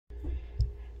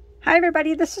Hi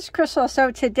everybody, this is Crystal.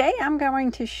 So today I'm going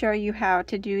to show you how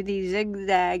to do the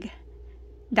zigzag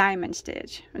diamond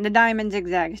stitch. The diamond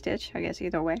zigzag stitch, I guess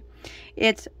either way.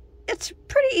 It's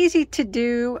pretty easy to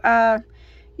do.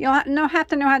 You'll have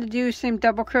to know how to do some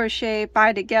double crochet,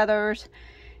 bind togethers,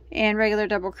 and regular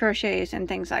double crochets and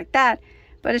things like that.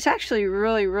 But it's actually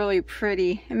really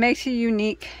pretty. It makes a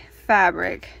unique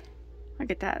fabric. Look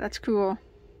at that, that's cool.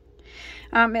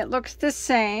 It looks the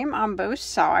same on both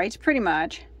sides, pretty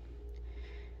much.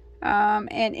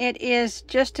 And it is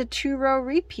just a 2-row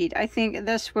repeat. I think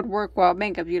this would work well.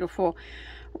 Make a beautiful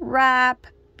wrap,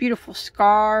 beautiful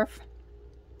scarf,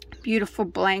 beautiful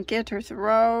blanket or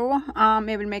throw.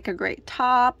 It would make a great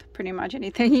top, pretty much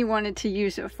anything you wanted to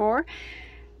use it for.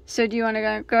 So do you want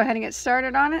to go ahead and get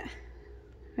started on it?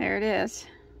 There it is.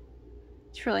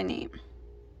 It's really neat.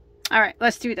 All right,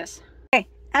 let's do this.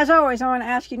 As always, I want to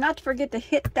ask you not to forget to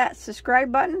hit that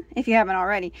subscribe button if you haven't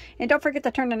already. And don't forget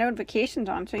to turn the notifications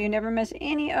on so you never miss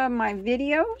any of my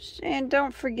videos. And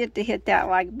don't forget to hit that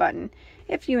like button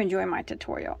if you enjoy my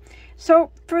tutorial.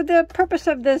 So for the purpose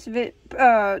of this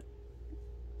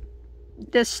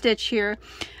this stitch here,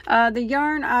 the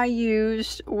yarn I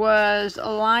used was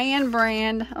Lion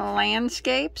brand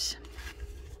Landscapes.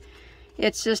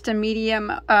 It's just a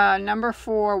medium number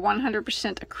 4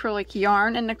 100% acrylic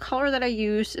yarn, and the color that I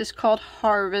use is called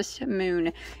Harvest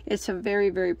Moon. It's a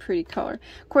very pretty color.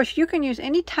 Of course, you can use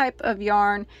any type of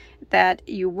yarn that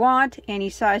you want,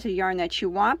 any size of yarn that you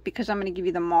want, because I'm going to give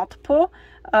you the multiple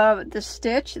of the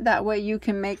stitch. That way you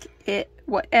can make it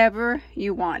whatever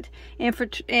you want.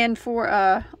 And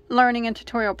for learning and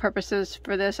tutorial purposes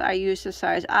for this, I use the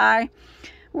size I,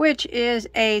 which is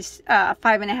a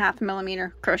 5.5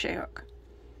 millimeter crochet hook.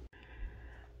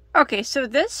 Okay, so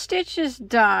this stitch is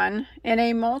done in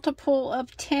a multiple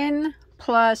of 10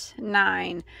 plus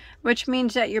 9, which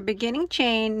means that your beginning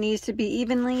chain needs to be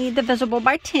evenly divisible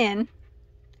by 10,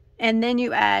 and then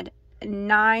you add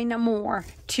 9 more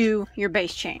to your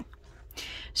base chain.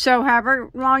 So however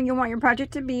long you want your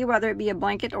project to be, whether it be a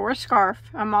blanket or a scarf,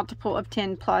 a multiple of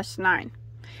 10 plus 9.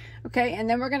 Okay, and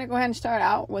then we're going to go ahead and start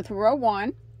out with row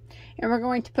 1. And we're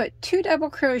going to put 2 double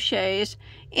crochets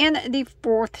in the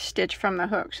 4th stitch from the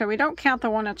hook. So we don't count the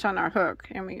one that's on our hook.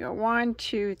 And we go 1,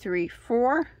 2, 3,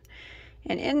 4.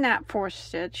 And in that 4th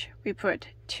stitch, we put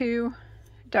 2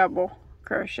 double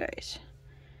crochets.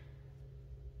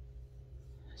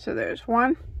 So there's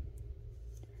 1.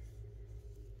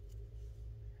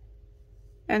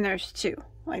 And there's 2,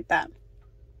 like that.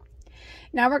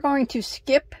 Now we're going to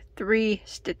skip 3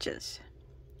 stitches.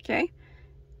 Okay.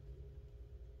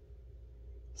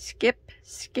 Skip,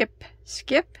 skip,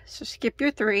 skip. So skip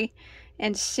your 3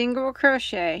 and single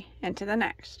crochet into the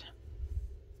next.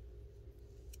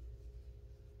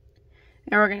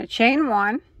 And we're going to chain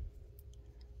 1,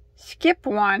 skip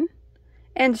 1,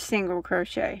 and single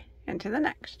crochet into the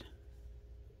next.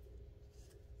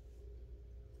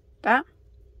 That.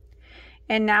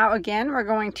 And now again, we're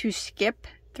going to skip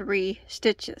 3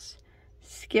 stitches.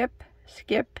 Skip,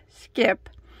 skip, skip.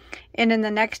 And in the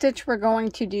next stitch, we're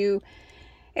going to do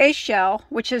a shell,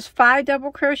 which is 5 double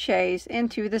crochets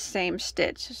into the same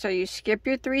stitch. So you skip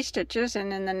your 3 stitches,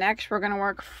 and in the next we're going to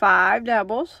work 5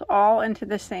 doubles all into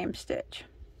the same stitch.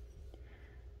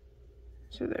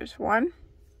 So there's 1,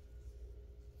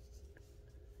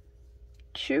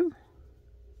 2,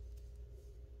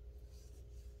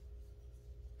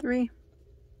 3,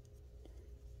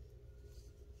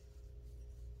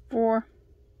 4,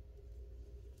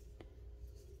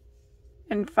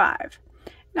 and 5.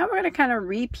 Now we're going to kind of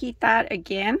repeat that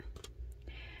again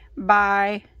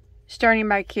by starting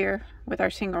back here with our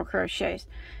single crochets.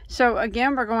 So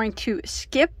again, we're going to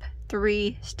skip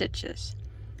 3 stitches.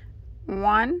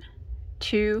 1,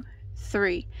 2,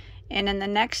 3. And in the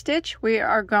next stitch, we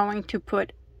are going to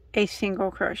put a single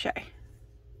crochet.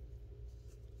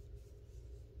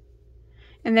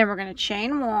 And then we're going to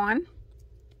chain 1,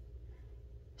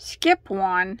 skip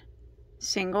 1,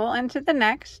 single into the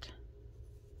next.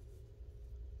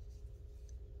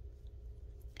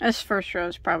 This first row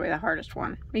is probably the hardest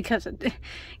one because it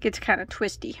gets kind of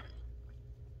twisty.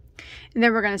 And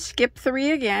then we're going to skip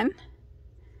 3 again.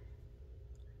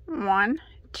 1,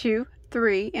 2,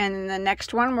 3. And in the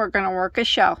next one, we're going to work a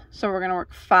shell. So we're going to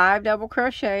work 5 double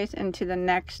crochets into the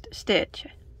next stitch.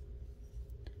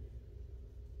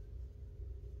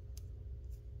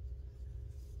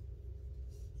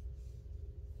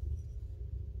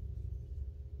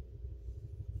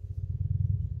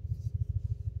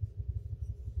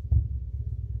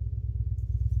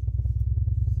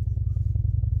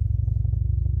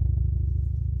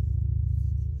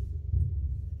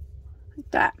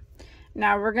 That.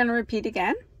 Now we're going to repeat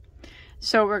again.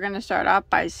 So we're going to start off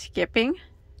by skipping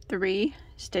 3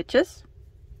 stitches.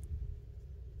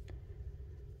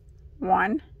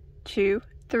 1, 2,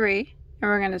 3, and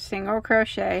we're going to single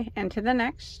crochet into the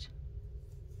next.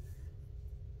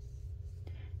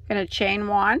 Going to chain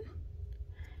 1,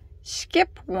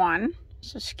 skip 1,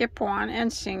 so skip 1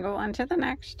 and single into the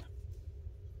next.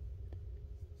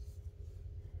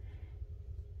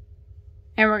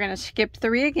 And we're going to skip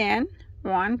 3 again.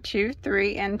 1, 2,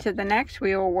 3 into the next.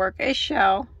 We will work a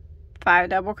shell, 5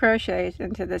 double crochets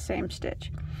into the same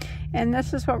stitch. And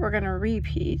this is what we're going to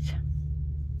repeat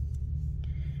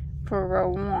for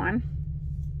row 1.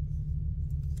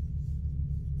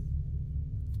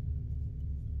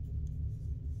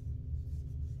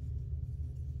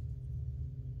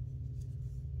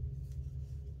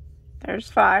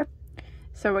 There's 5.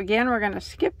 So again, we're going to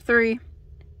skip 3.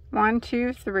 1,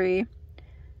 2, 3.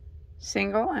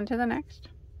 Single into the next.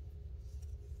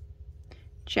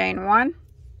 Chain 1.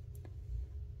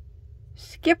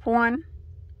 Skip 1.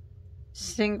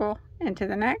 Single into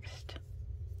the next.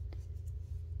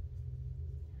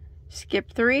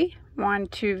 Skip 3. 1,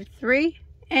 2, 3.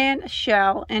 And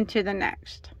shell into the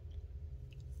next.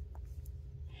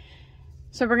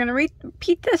 So we're going to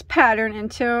repeat this pattern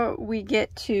until we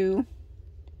get to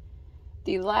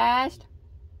the last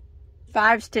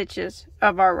 5 stitches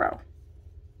of our row.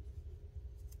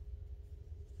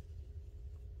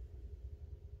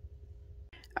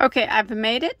 Okay, I've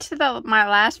made it to my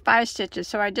last 5 stitches.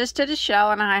 So I just did a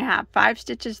shell and I have 5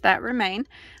 stitches that remain.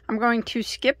 I'm going to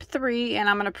skip 3 and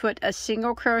I'm going to put a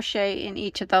single crochet in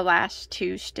each of the last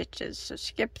 2 stitches. So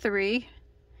skip 3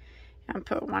 and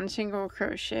put 1 single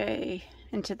crochet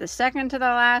into the second to the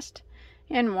last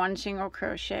and 1 single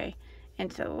crochet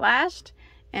into the last,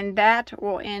 and that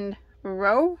will end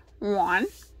row 1.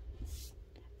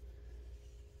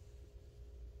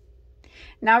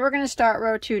 Now we're going to start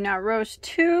row 2. Now rows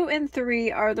 2 and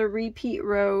 3 are the repeat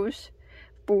rows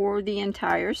for the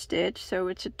entire stitch, so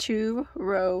it's a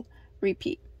 2-row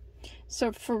repeat.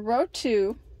 So for row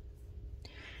 2,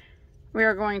 we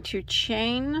are going to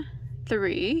chain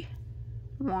 3,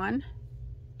 1,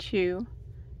 2,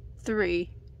 3,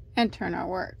 and turn our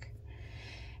work.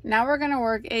 Now we're going to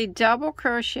work a double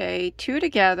crochet 2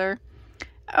 together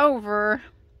over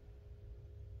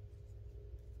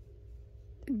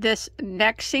this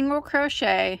next single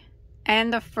crochet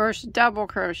and the first double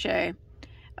crochet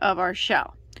of our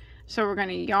shell. So we're going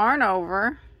to yarn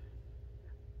over.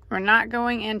 We're not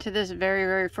going into this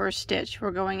very first stitch.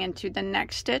 We're going into the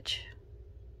next stitch,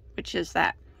 which is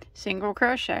that single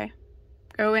crochet.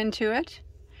 Go into it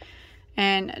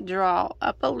and draw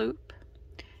up a loop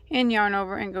and yarn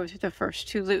over and go through the first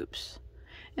 2 loops.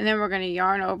 And then we're going to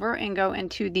yarn over and go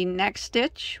into the next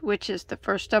stitch, which is the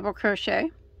first double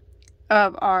crochet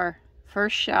of our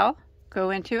first shell.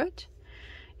 Go into it,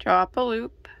 draw up a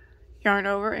loop, yarn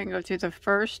over and go through the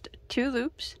first 2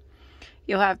 loops.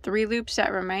 You'll have 3 loops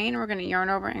that remain. We're going to yarn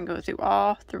over and go through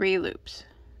all 3 loops.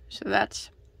 So that's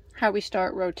how we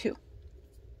start row 2.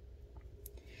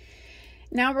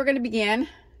 Now we're going to begin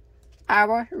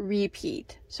our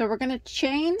repeat. So we're going to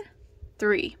chain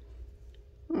 3.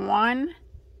 1,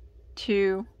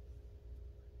 2,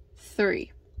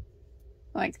 3,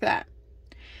 like that.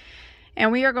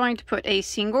 And we are going to put a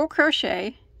single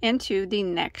crochet into the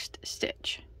next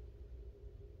stitch.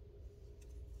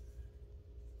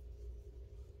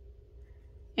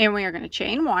 And we are going to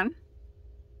chain 1.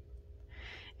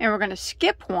 And we're going to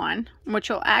skip 1, which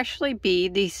will actually be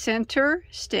the center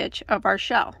stitch of our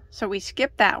shell. So we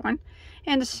skip that one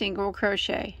and a single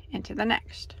crochet into the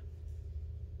next.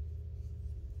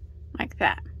 Like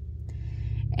that.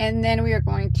 And then we are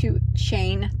going to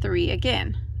chain 3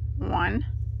 again. 1,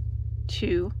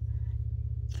 2,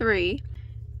 3.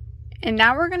 And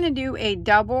now we're going to do a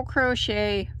double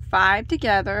crochet 5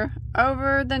 together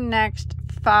over the next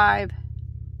 5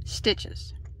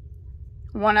 stitches.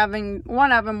 One of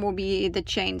them will be the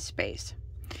chain space.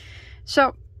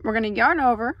 So we're going to yarn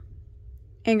over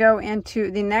and go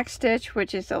into the next stitch,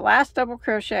 which is the last double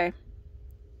crochet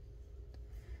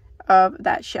of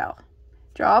that shell.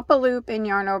 Draw up a loop and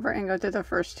yarn over and go through the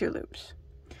first 2 loops.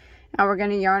 Now we're going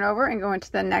to yarn over and go into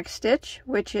the next stitch,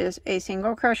 which is a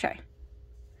single crochet.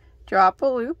 Draw up a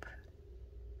loop,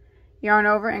 yarn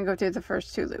over and go through the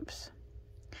first 2 loops.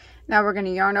 Now we're going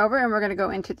to yarn over and we're going to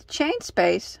go into the chain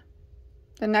space.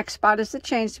 The next spot is the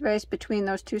chain space between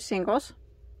those 2 singles.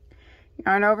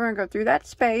 Yarn over and go through that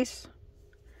space.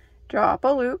 Draw up a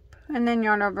loop and then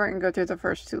yarn over and go through the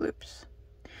first 2 loops.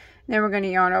 Then we're going to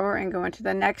yarn over and go into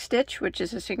the next stitch, which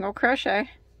is a single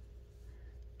crochet.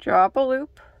 Draw up a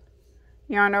loop,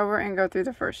 yarn over and go through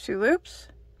the first 2 loops.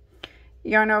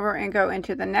 yarn over and go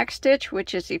into the next stitch,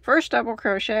 which is the first double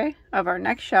crochet of our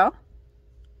next shell.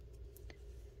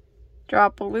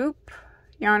 Drop a loop,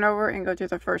 yarn over and go through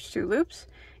the first 2 loops.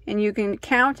 And you can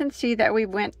count and see that we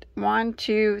went 1,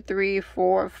 2, 3,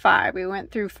 4, 5. We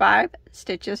went through 5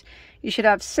 stitches. You should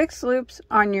have 6 loops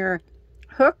on your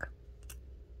hook.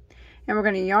 And we're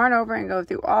going to yarn over and go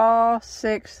through all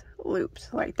 6 loops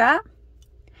like that.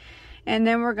 And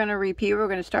then we're going to repeat. We're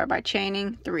going to start by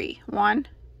chaining 3. 1,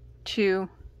 2,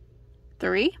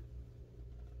 3.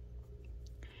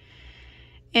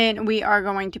 And we are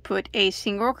going to put a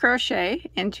single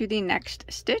crochet into the next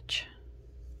stitch.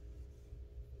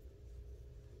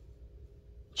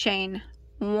 Chain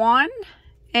 1,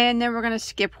 and then we're going to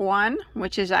skip 1,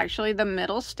 which is actually the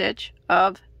middle stitch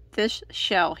of this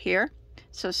shell here.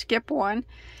 So skip 1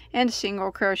 and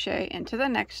single crochet into the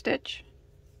next stitch.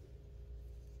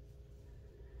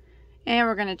 And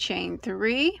we're going to chain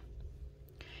 3,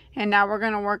 and now we're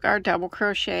going to work our double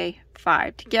crochet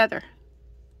 5 together.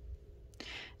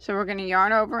 So we're going to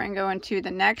yarn over and go into the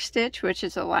next stitch, which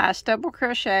is the last double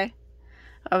crochet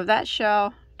of that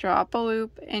shell. Drop a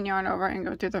loop and yarn over and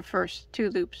go through the first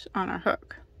 2 loops on our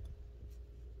hook.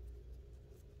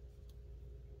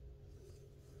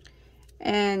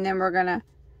 And then we're going to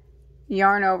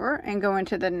yarn over and go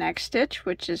into the next stitch,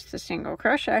 which is the single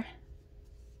crochet.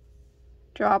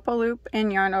 Drop a loop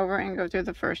and yarn over and go through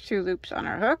the first 2 loops on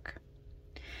our hook.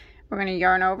 We're going to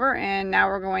yarn over, and now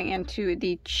we're going into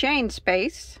the chain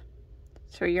space.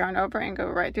 So yarn over and go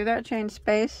right through that chain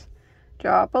space.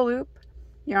 Drop a loop.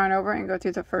 Yarn over and go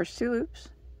through the first 2 loops.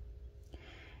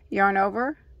 Yarn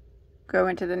over, go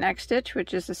into the next stitch,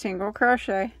 which is the single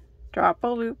crochet. Drop a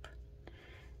loop.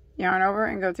 Yarn over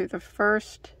and go through the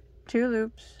first 2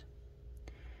 loops.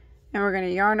 And we're going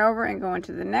to yarn over and go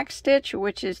into the next stitch,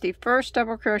 which is the first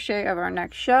double crochet of our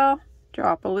next shell.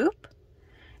 Drop a loop.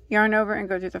 Yarn over and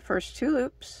go through the first 2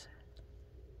 loops.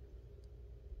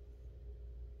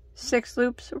 6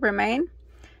 loops remain.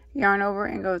 Yarn over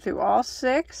and go through all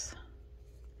 6.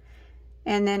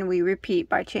 And then we repeat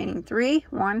by chaining 3.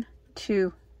 1,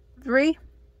 2, 3.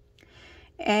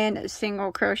 And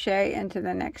single crochet into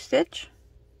the next stitch.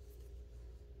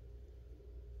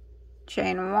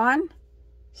 Chain 1,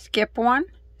 skip 1,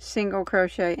 single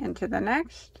crochet into the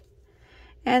next.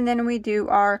 And then we do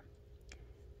our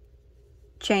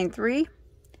chain 3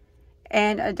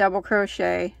 and a double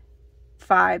crochet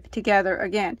 5 together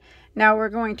again. Now we're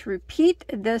going to repeat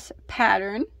this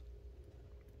pattern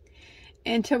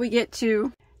until we get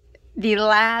to the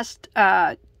last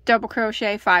double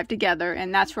crochet 5 together,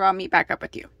 and that's where I'll meet back up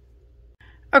with you.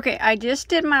 Okay, I just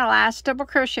did my last double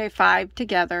crochet 5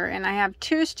 together, and I have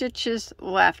 2 stitches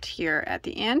left here at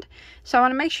the end. So I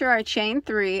want to make sure I chain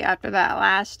 3 after that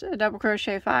last double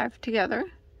crochet 5 together,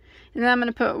 and then I'm going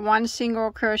to put 1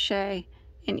 single crochet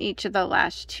in each of the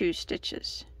last 2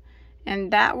 stitches,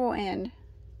 and that will end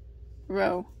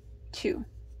row 2.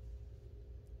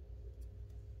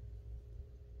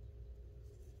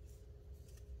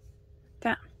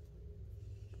 That.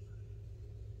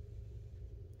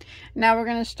 Now we're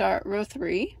going to start row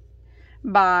 3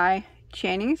 by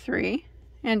chaining 3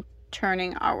 and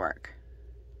turning our work.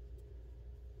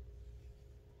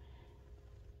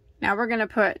 Now we're going to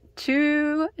put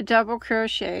 2 double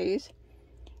crochets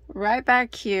right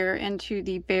back here into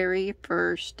the very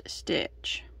first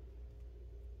stitch.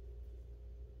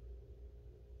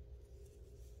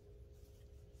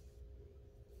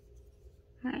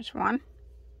 There's 1.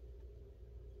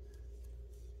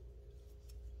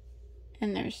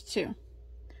 And there's 2.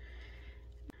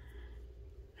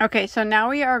 Okay, so now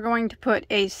we are going to put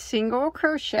a single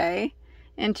crochet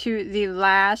into the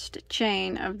last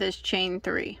chain of this chain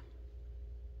 3.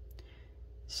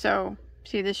 So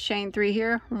see this chain 3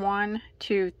 here? 1,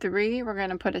 2, 3. We're going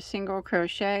to put a single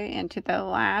crochet into the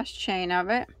last chain of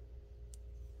it.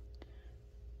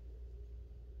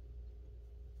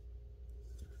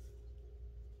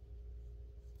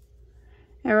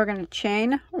 And we're going to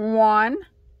chain 1.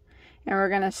 And we're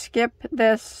going to skip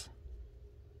the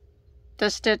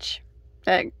stitch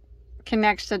that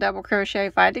connects the double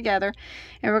crochet 5 together,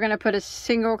 and we're going to put a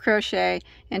single crochet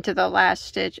into the last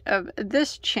stitch of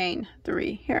this chain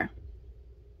 3 here,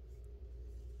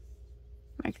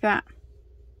 like that.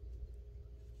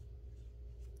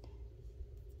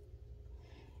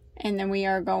 And then we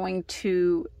are going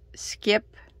to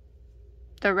skip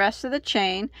the rest of the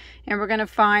chain, and we're going to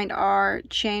find our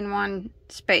chain 1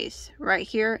 space right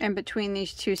here in between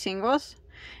these 2 singles,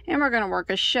 and we're going to work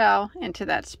a shell into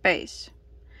that space.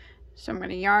 So I'm going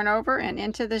to yarn over and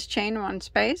into this chain 1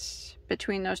 space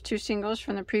between those 2 singles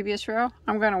from the previous row.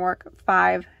 I'm going to work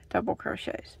 5 double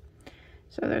crochets.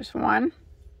 So there's 1,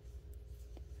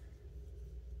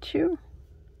 2,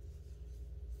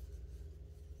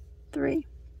 3,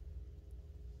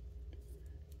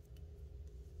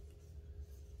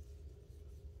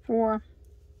 4,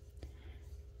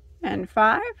 and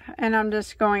 5, and I'm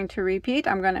just going to repeat.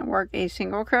 I'm going to work a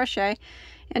single crochet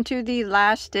into the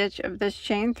last stitch of this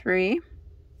chain 3,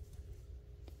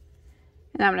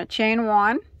 and I'm going to chain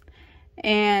 1,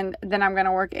 and then I'm going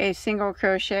to work a single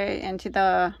crochet into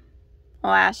the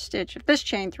last stitch of this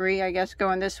chain 3, I guess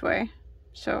going this way,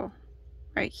 so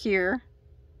right here.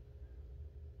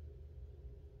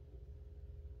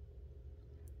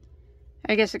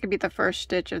 I guess it could be the first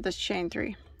stitch of this chain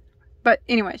 3. But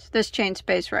anyways, this chain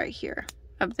space right here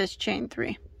of this chain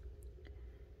 3.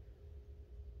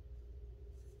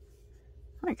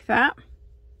 Like that.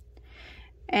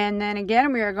 And then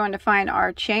again, we are going to find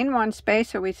our chain 1 space.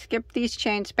 So we skip these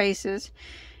chain spaces.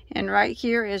 And right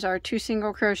here is our 2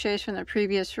 single crochets from the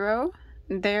previous row.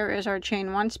 There is our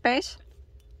chain 1 space.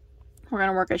 We're going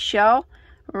to work a shell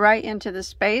right into the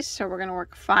space. So we're going to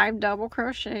work 5 double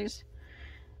crochets.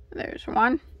 There's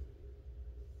 1,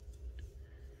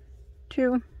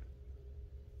 2,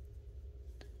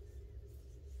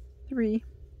 3,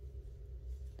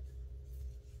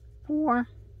 4,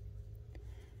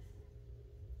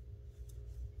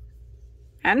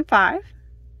 and 5.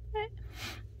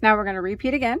 Now we're going to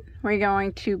repeat again. We're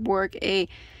going to work a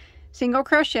single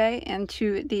crochet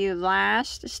into the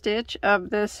last stitch of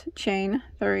this chain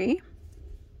 3,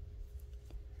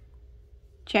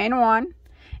 chain 1,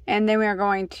 and then we are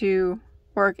going to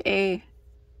work a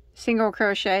single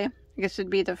crochet. I guess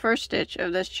it'd be the first stitch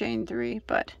of this chain 3,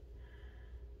 but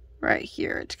right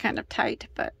here it's kind of tight,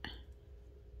 but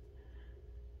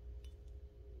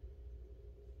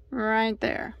right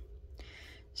there.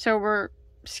 So we're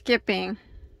skipping,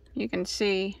 you can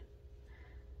see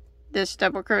this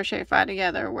double crochet 5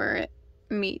 together where it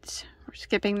meets. We're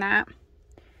skipping that.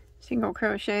 Single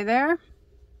crochet there.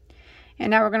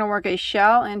 And now we're going to work a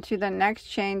shell into the next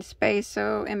chain space,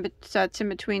 so that's in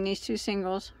between these 2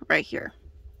 singles right here.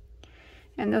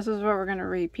 And this is what we're going to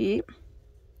repeat.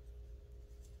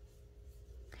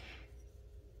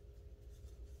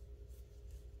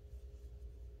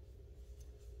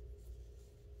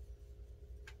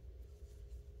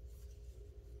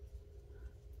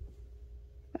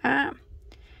 That.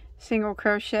 Single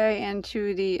crochet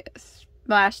into the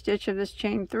last stitch of this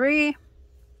chain 3.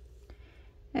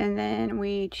 And then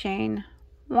we chain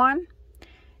 1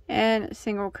 and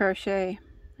single crochet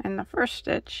in the first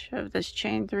stitch of this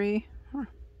chain 3.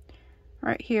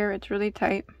 Right here, it's really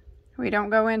tight. We don't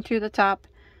go into the top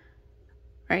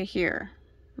right here.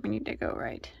 We need to go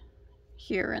right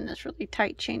here in this really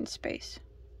tight chain space.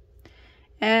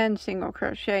 And single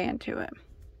crochet into it.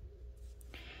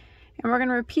 And we're going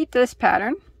to repeat this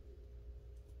pattern.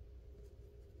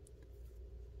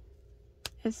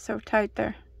 It's so tight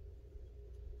there.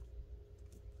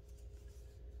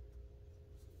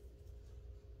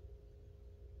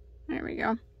 There we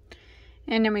go.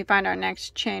 And then we find our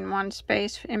next chain 1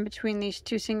 space in between these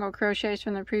 2 single crochets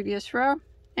from the previous row,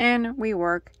 and we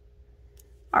work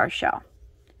our shell.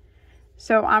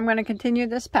 So I'm going to continue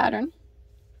this pattern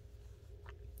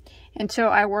until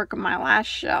I work my last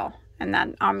shell, and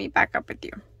then I'll meet back up with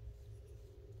you.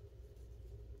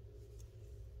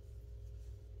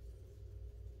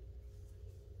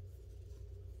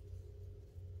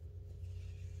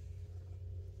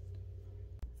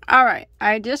 Alright,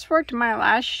 I just worked my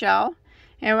last shell,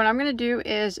 and what I'm going to do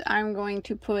is I'm going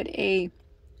to put a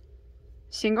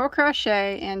single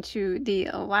crochet into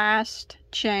the last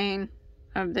chain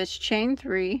of this chain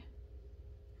 3,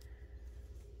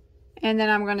 and then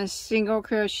I'm going to single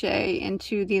crochet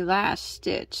into the last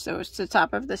stitch, so it's the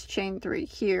top of this chain 3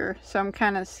 here. So I'm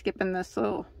kind of skipping this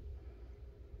little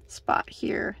spot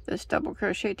here, this double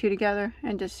crochet 2 together,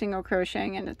 and just single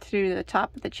crocheting into through the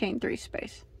top of the chain 3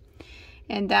 space.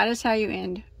 And that is how you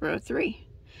end row 3.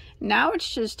 Now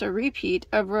it's just a repeat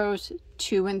of rows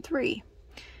 2 and 3.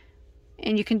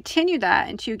 And you continue that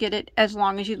until you get it as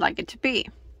long as you'd like it to be.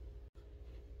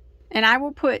 And I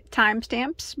will put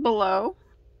timestamps below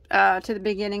to the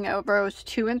beginning of rows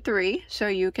 2 and 3. So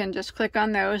you can just click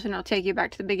on those and it'll take you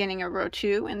back to the beginning of row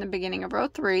 2 and the beginning of row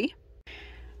 3.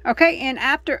 Okay, and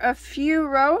after a few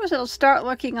rows, it'll start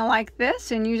looking like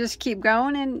this, and you just keep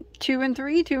going in 2 and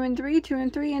 3, 2 and 3, 2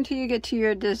 and 3 until you get to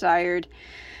your desired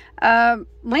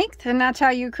length, and that's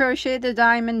how you crochet the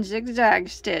diamond zigzag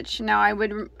stitch. Now I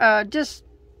would I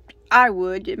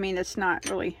mean, it's not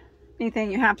really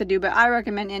anything you have to do, but I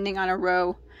recommend ending on a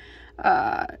row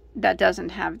that doesn't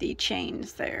have the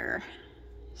chains there.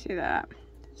 See that?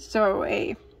 So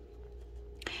a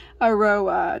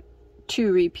row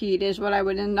 2 repeat is what I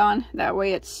would end on. That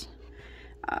way it's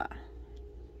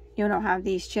you don't have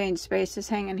these chain spaces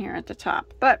hanging here at the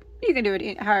top. But you can do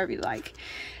it however you like.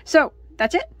 So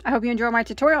that's it. I hope you enjoyed my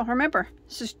tutorial. Remember,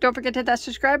 just don't forget to hit that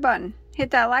subscribe button,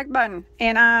 hit that like button,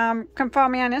 and come follow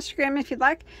me on Instagram if you'd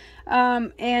like.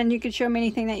 And you can show me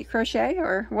anything that you crochet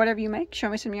or whatever you make. Show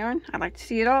me some yarn. I'd like to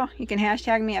see it all. You can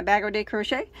hashtag me at Bagoday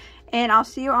Crochet, and I'll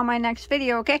see you on my next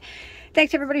video. Okay,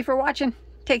 thanks everybody for watching.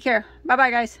 Take care. Bye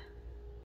bye, guys.